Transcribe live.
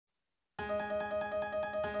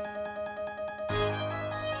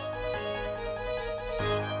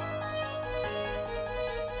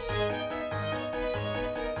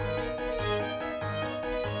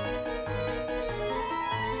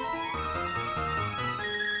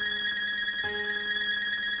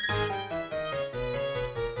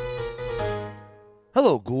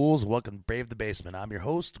Hello, ghouls. Welcome to Brave the Basement. I'm your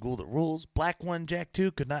host, Ghoul That Rules. Black One Jack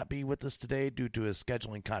 2 could not be with us today due to a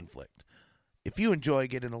scheduling conflict. If you enjoy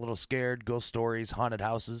getting a little scared, ghost stories, haunted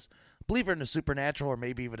houses, a believer in the supernatural, or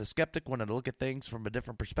maybe even a skeptic wanting to look at things from a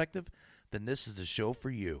different perspective, then this is the show for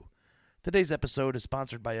you. Today's episode is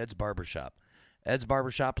sponsored by Ed's Barbershop. Ed's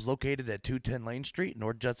Barbershop is located at 210 Lane Street,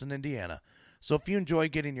 North Judson, Indiana. So if you enjoy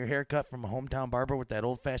getting your hair cut from a hometown barber with that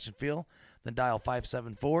old-fashioned feel, then dial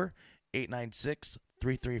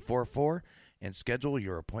 574-896-3344 and schedule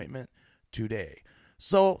your appointment today.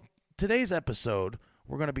 So today's episode,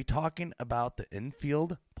 we're going to be talking about the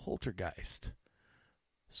Enfield poltergeist.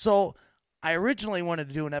 So I originally wanted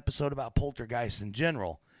to do an episode about poltergeist in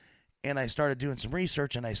general, and I started doing some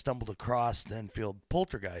research and I stumbled across the Enfield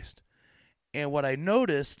poltergeist. And what I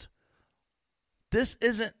noticed, this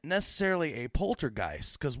isn't necessarily a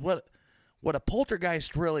poltergeist, because what a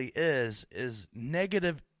poltergeist really is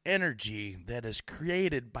negative energy that is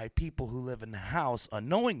created by people who live in the house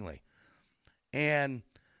unknowingly. And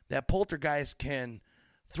that poltergeist can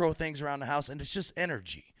throw things around the house, and it's just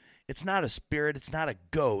energy. It's not a spirit. It's not a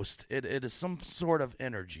ghost. It is some sort of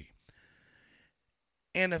energy.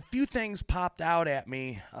 And a few things popped out at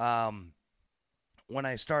me when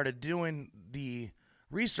I started doing the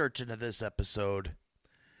research into this episode.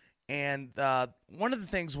 And one of the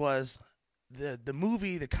things was the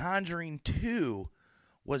movie The Conjuring 2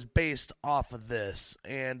 was based off of this.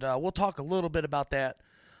 And we'll talk a little bit about that.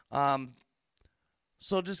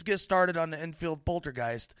 So just to get started on the Enfield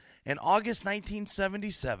poltergeist. In August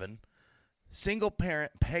 1977, single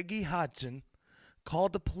parent Peggy Hodgson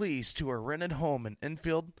called the police to her rented home in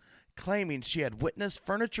Enfield, claiming she had witnessed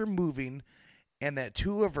furniture moving and that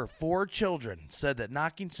two of her four children said that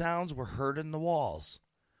knocking sounds were heard in the walls.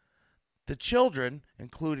 The children,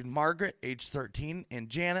 including Margaret, age 13, and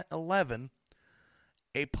Janet, 11,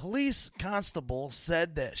 a police constable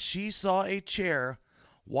said that she saw a chair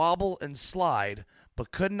wobble and slide,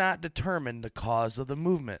 but could not determine the cause of the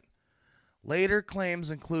movement. Later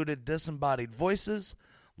claims included disembodied voices,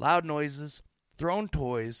 loud noises, thrown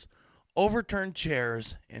toys, overturned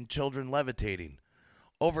chairs, and children levitating.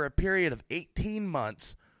 Over a period of 18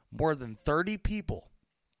 months, more than 30 people,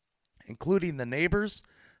 including the neighbors,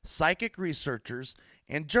 psychic researchers,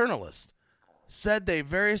 and journalists, said they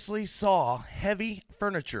variously saw heavy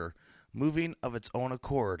furniture moving of its own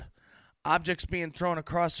accord, objects being thrown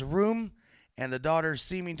across the room, and the daughters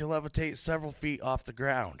seeming to levitate several feet off the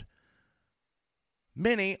ground.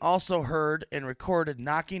 Many also heard and recorded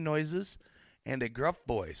knocking noises and a gruff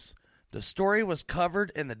voice. The story was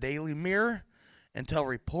covered in the Daily Mirror until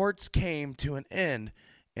reports came to an end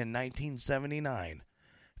in 1979.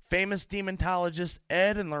 Famous demonologists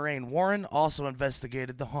Ed and Lorraine Warren also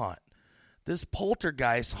investigated the haunt. This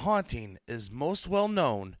poltergeist haunting is most well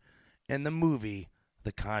known in the movie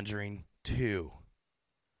The Conjuring 2.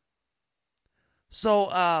 So,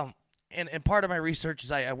 and part of my research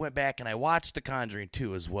is I went back and I watched The Conjuring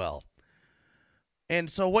 2 as well.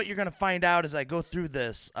 And so what you're going to find out as I go through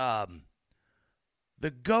this, the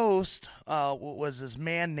ghost was this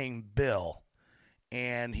man named Bill.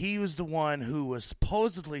 And he was the one who was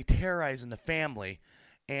supposedly terrorizing the family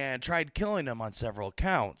and tried killing them on several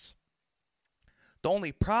accounts. The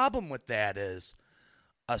only problem with that is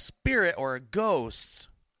a spirit or a ghost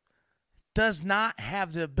does not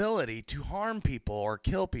have the ability to harm people or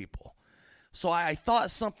kill people. So I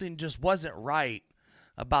thought something just wasn't right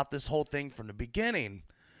about this whole thing from the beginning.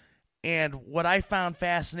 And what I found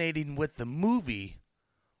fascinating with the movie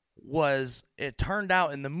was it turned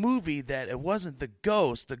out in the movie that it wasn't the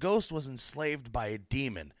ghost. The ghost was enslaved by a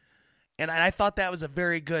demon. And I thought that was a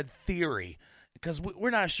very good theory because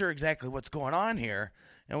we're not sure exactly what's going on here.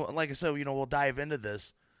 And like I said, we'll dive into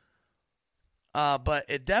this. But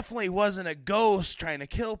it definitely wasn't a ghost trying to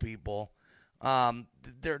kill people.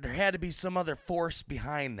 There had to be some other force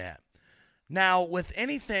behind that. Now, with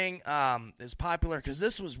anything as popular, because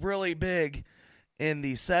this was really big in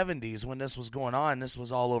the 70s when this was going on, this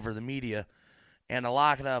was all over the media, and a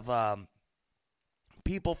lot of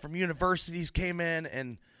people from universities came in,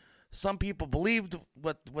 and some people believed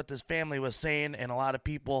what this family was saying, and a lot of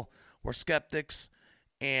people were skeptics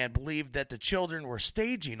and believed that the children were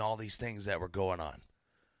staging all these things that were going on.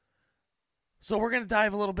 So we're going to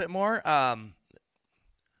dive a little bit more.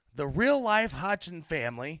 The real-life Hodgson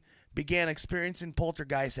family began experiencing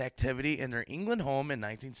poltergeist activity in their England home in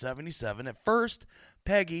 1977. At first,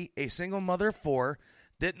 Peggy, a single mother of four,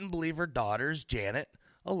 didn't believe her daughters, Janet,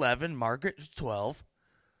 11, Margaret, 12,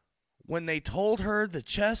 when they told her the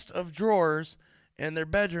chest of drawers in their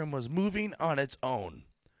bedroom was moving on its own.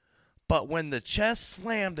 But when the chest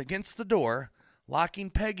slammed against the door, locking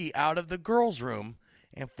Peggy out of the girls' room,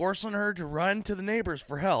 and forcing her to run to the neighbors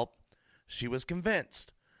for help, she was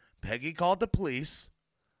convinced. Peggy called the police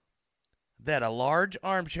that a large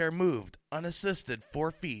armchair moved unassisted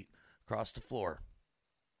 4 feet across the floor.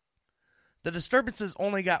 The disturbances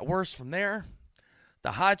only got worse from there.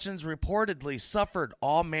 The Hodgsons reportedly suffered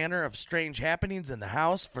all manner of strange happenings in the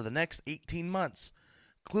house for the next 18 months,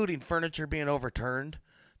 including furniture being overturned,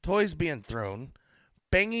 toys being thrown,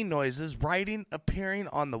 banging noises, writing appearing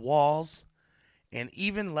on the walls, and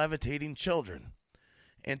even levitating children.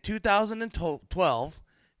 In 2012,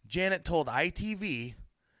 Janet told ITV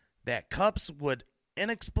that cups would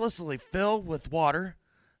inexplicably fill with water,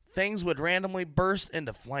 things would randomly burst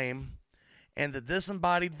into flame, and the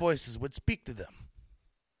disembodied voices would speak to them.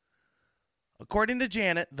 According to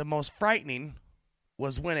Janet, the most frightening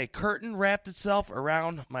was when a curtain wrapped itself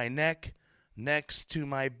around my neck next to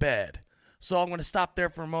my bed. So I'm going to stop there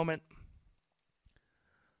for a moment.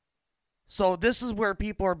 So this is where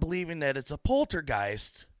people are believing that it's a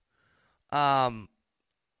poltergeist, because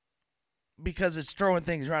it's throwing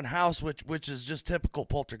things around the house, which is just typical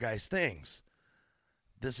poltergeist things.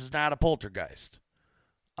 This is not a poltergeist.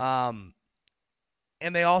 And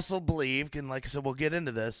they also believe, and like I said, we'll get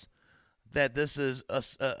into this, that this is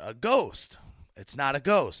a ghost. It's not a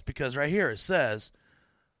ghost, because right here it says,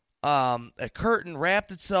 a curtain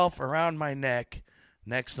wrapped itself around my neck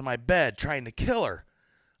next to my bed, trying to kill her.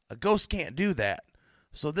 A ghost can't do that.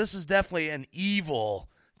 So this is definitely an evil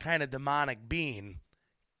kind of demonic being,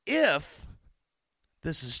 if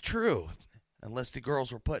this is true, unless the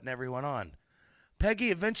girls were putting everyone on.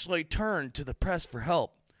 Peggy eventually turned to the press for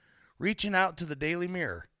help, reaching out to the Daily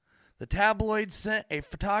Mirror. The tabloid sent a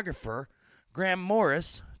photographer, Graham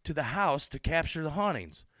Morris, to the house to capture the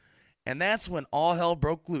hauntings. And that's when all hell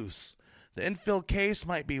broke loose. The Enfield case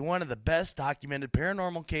might be one of the best documented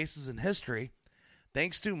paranormal cases in history,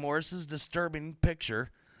 thanks to Morris's disturbing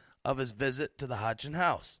picture of his visit to the Hodgson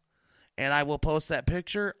house. And I will post that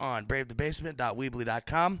picture on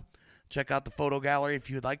bravethebasement.weebly.com. Check out the photo gallery if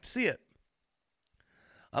you would like to see it.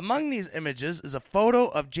 Among these images is a photo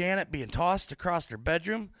of Janet being tossed across her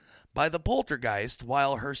bedroom by the poltergeist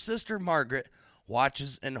while her sister Margaret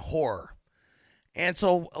watches in horror. And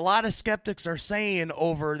so a lot of skeptics are saying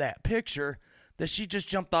over that picture that she just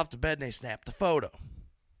jumped off the bed and they snapped the photo.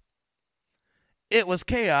 It was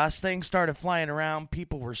chaos. Things started flying around.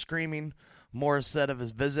 People were screaming. Morris said of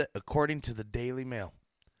his visit, according to the Daily Mail.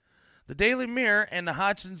 The Daily Mirror and the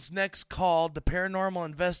Hodgsons next called the paranormal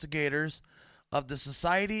investigators of the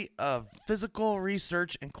Society of Physical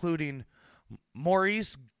Research, including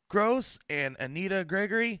Maurice Grosse and Anita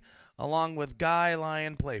Gregory, along with Guy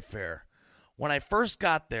Lyon Playfair. When I first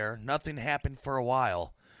got there, nothing happened for a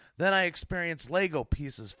while. Then I experienced Lego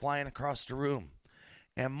pieces flying across the room,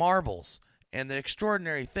 and marbles, and the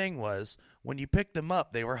extraordinary thing was, when you picked them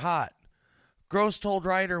up, they were hot. Grosse told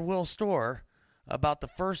writer Will Storr about the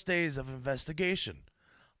first days of investigation.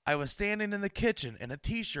 I was standing in the kitchen, and a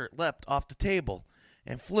T-shirt leapt off the table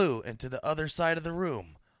and flew into the other side of the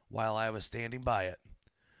room while I was standing by it.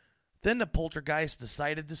 Then the poltergeist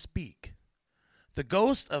decided to speak. The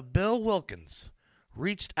ghost of Bill Wilkins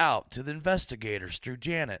reached out to the investigators through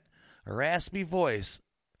Janet, a raspy voice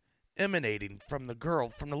emanating from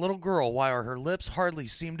the little girl while her lips hardly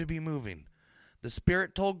seemed to be moving. The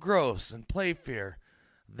spirit told Grosse and Playfair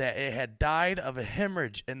that it had died of a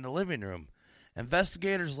hemorrhage in the living room.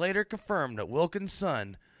 Investigators later confirmed that Wilkins'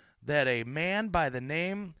 son, that a man by the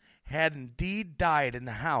name, had indeed died in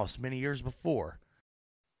the house many years before.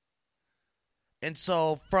 And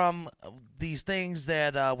so from these things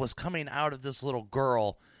that was coming out of this little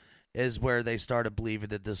girl is where they started believing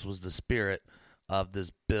that this was the spirit of this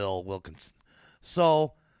Bill Wilkins.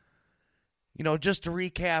 So, just to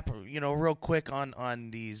recap, real quick on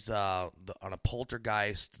these, on a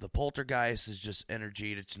poltergeist. The poltergeist is just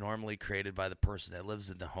energy that's normally created by the person that lives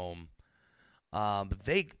in the home.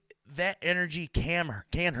 That energy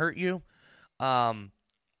can hurt you. And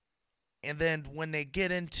then when they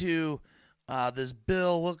get into this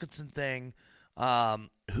Bill Wilkinson thing,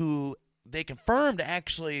 who they confirmed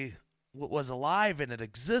actually was alive and it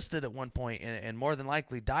existed at one point and more than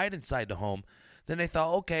likely died inside the home. Then they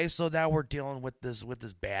thought, okay, so now we're dealing with this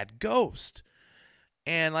bad ghost.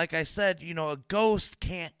 And like I said, a ghost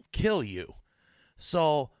can't kill you.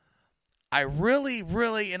 So I really,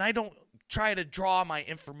 and I don't try to draw my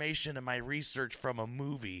information and my research from a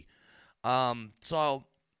movie. But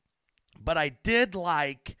I did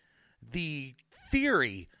like the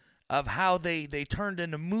theory of how they turned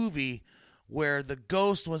in a movie where the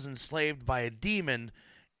ghost was enslaved by a demon,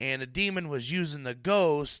 and a demon was using the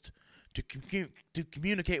ghost to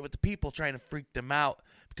communicate with the people, trying to freak them out,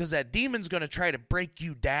 because that demon's going to try to break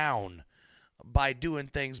you down by doing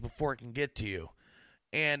things before it can get to you.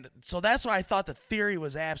 And so that's why I thought the theory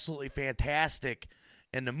was absolutely fantastic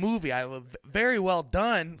in the movie. I was very well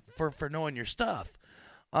done for knowing your stuff.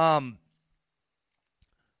 But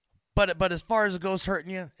as far as a ghost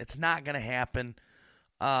hurting you, it's not going to happen.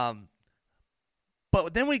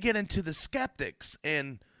 But then we get into the skeptics,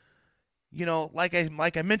 and you know, like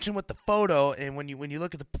I mentioned with the photo, and when you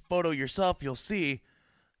look at the photo yourself, you'll see,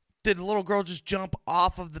 did the little girl just jump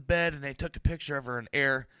off of the bed and they took a picture of her in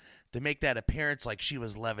air to make that appearance like she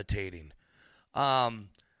was levitating?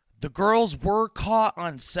 The girls were caught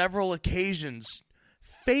on several occasions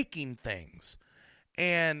faking things,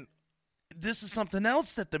 and this is something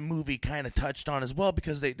else that the movie kind of touched on as well,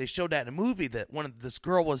 because they showed that in a movie that this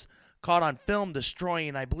girl was caught on film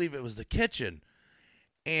destroying, I believe it was the kitchen.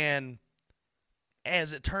 And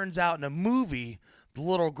as it turns out in a movie, the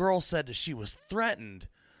little girl said that she was threatened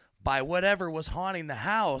by whatever was haunting the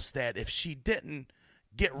house, that if she didn't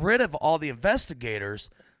get rid of all the investigators,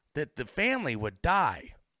 that the family would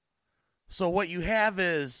die. So what you have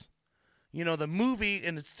is, you know, the movie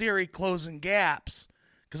in its theory closing gaps,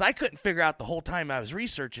 because I couldn't figure out the whole time I was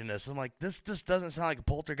researching this. I'm like, this doesn't sound like a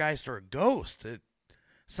poltergeist or a ghost. It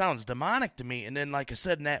sounds demonic to me. And then, like I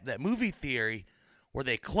said, in that movie theory where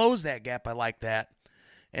they close that gap, I like that.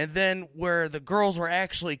 And then where the girls were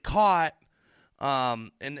actually caught,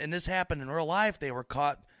 and this happened in real life, they were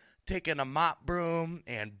caught taking a mop broom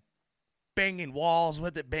and banging walls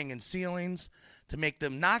with it, banging ceilings to make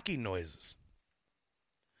them knocking noises.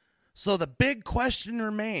 So the big question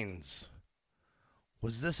remains,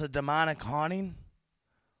 was this a demonic haunting?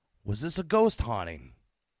 Was this a ghost haunting?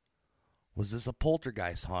 Was this a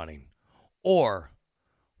poltergeist haunting? Or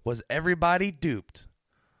was everybody duped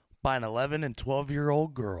by an 11 and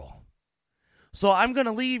 12-year-old girl? So I'm going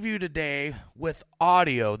to leave you today with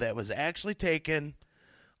audio that was actually taken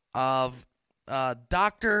of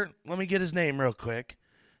Dr. Let me get his name real quick.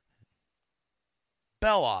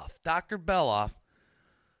 Beloff. Dr. Beloff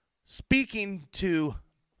speaking to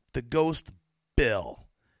the ghost Bill.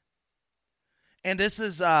 And this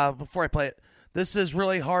is, before I play it, this is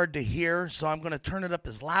really hard to hear, so I'm going to turn it up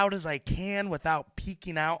as loud as I can without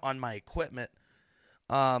peeking out on my equipment.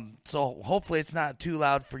 So hopefully it's not too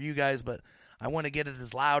loud for you guys, but I want to get it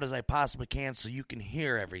as loud as I possibly can so you can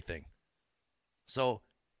hear everything. So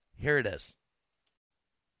here it is.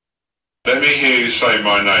 Let me hear you say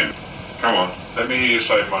my name. Come on, let me hear you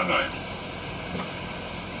say my name.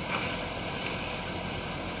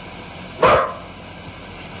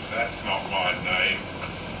 That's not my name.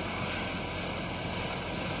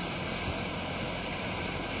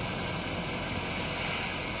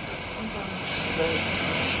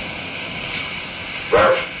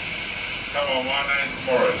 Come on, my name's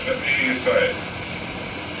Morris. Let me hear you say it.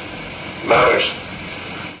 Morris.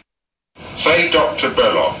 Say Dr.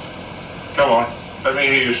 Belloc. Come on, let me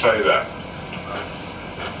hear you say that.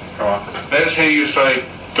 Come on. Let's hear you say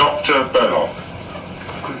Dr. Belloc.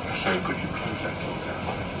 Could you close that door down?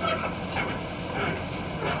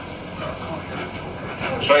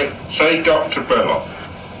 Say Dr. Belloc.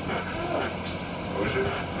 What is it?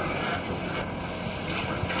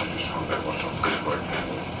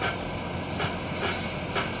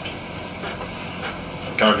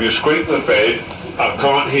 Now, if you squeak the bed, I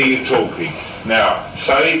can't hear you talking. Now,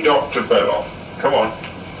 say Dr. Belloc. Come on.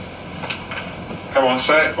 Come on,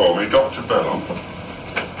 say it for me, Dr. Belloc.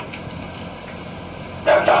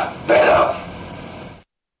 Dr. Belloc.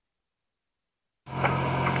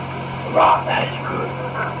 Right, that's good.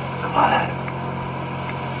 I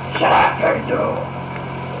shut up that door.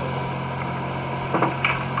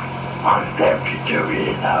 I'm 72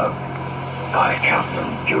 years old. I come from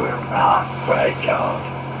Jewel Park graveyard.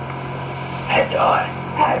 And I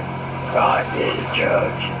have right near the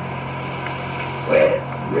church where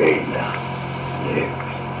Rena lives.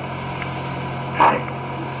 And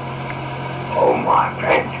all my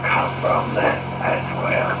friends come from there as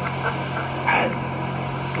well. And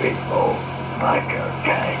we all make a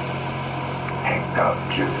game and go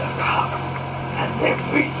to the pub. And then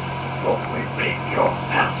we pick your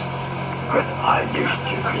house. Because I used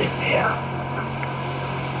to live here.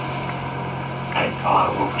 And I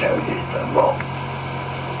will tell you the law.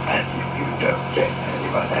 And if you don't tell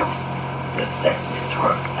anyone else, the Mr.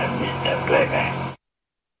 Work and Mr. Playback.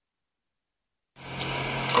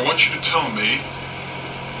 I want you to tell me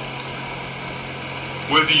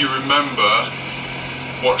whether you remember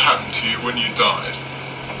what happened to you when you died.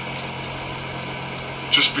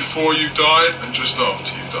 Just before you died and just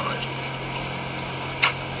after you died.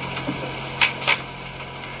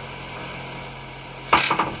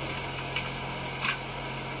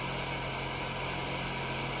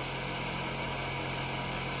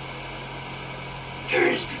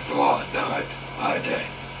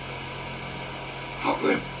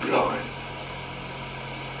 went blind.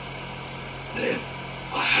 Then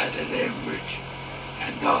I had an hemorrhage,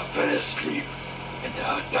 and I fell asleep, and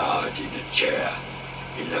I died in a chair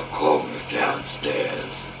in the corner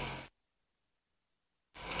downstairs.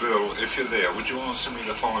 Bill, if you're there, would you answer me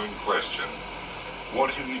the following question? What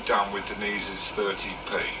have you done with Denise's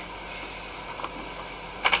 30p?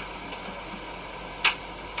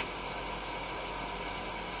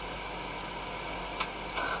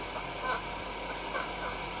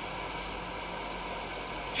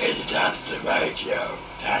 Headed down to the radio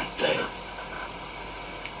downstairs.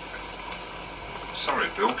 Sorry,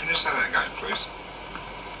 Bill, can you say that again, please?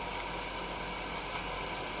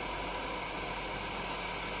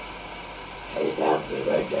 Headed down to the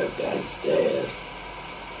radio downstairs.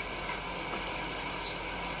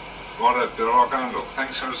 Righto, Bill, I'll go and look.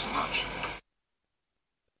 Thanks ever so much.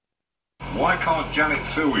 Why can't Janet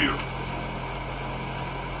feel you?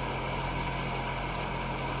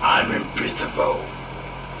 I'm invisible.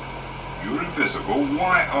 You're invisible?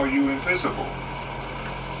 Why are you invisible?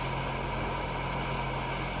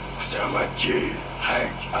 So much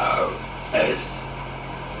H-O-S-T.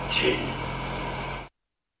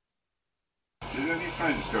 Did any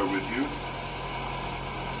friends go with you?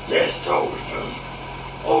 Yes, all of them.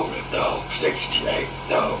 All the dogs, 68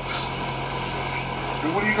 dogs.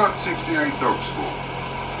 But what do you got 68 dogs for?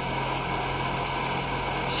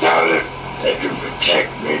 So that they can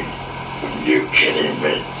protect me from you killing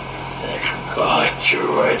me. They can bite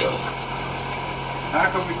your head off.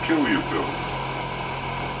 How can we kill you, Bill?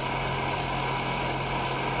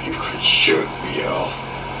 You can shoot me off.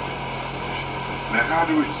 Now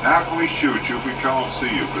how can we shoot you if we can't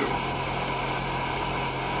see you, Bill?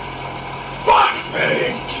 One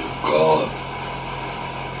man to God.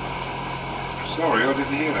 Sorry, I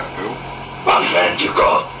didn't hear that, Bill. One man to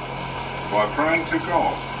God. By praying to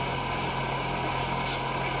God.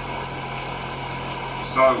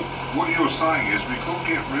 So, what you're saying is we couldn't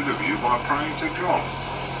get rid of you by praying to God.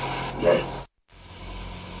 Yes.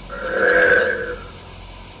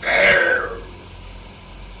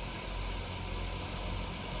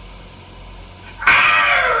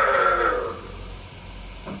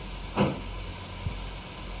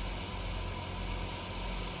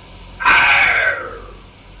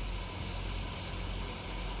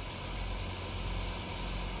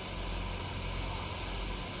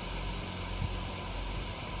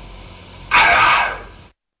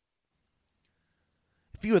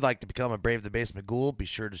 If you would like to become a Brave the Basement Ghoul, be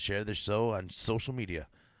sure to share this show on social media.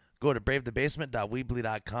 Go to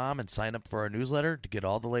bravethebasement.weebly.com and sign up for our newsletter to get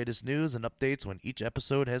all the latest news and updates when each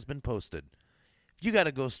episode has been posted. If you got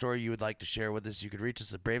a ghost story you would like to share with us, you could reach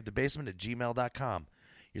us at bravethebasement@gmail.com.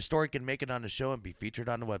 Your story can make it on the show and be featured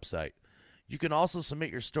on the website. You can also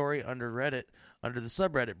submit your story under Reddit, under the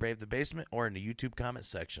subreddit Brave the Basement, or in the YouTube comment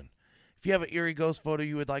section. If you have an eerie ghost photo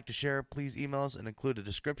you would like to share, please email us and include a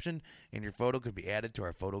description, and your photo could be added to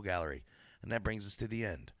our photo gallery. And that brings us to the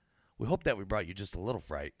end. We hope that we brought you just a little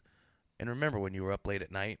fright. And remember when you were up late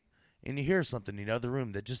at night and you hear something in the other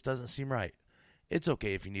room that just doesn't seem right. It's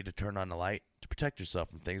okay if you need to turn on the light to protect yourself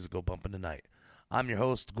from things that go bump in the night. I'm your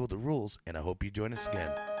host, Ghoul the Rules, and I hope you join us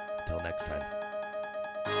again. Until next time.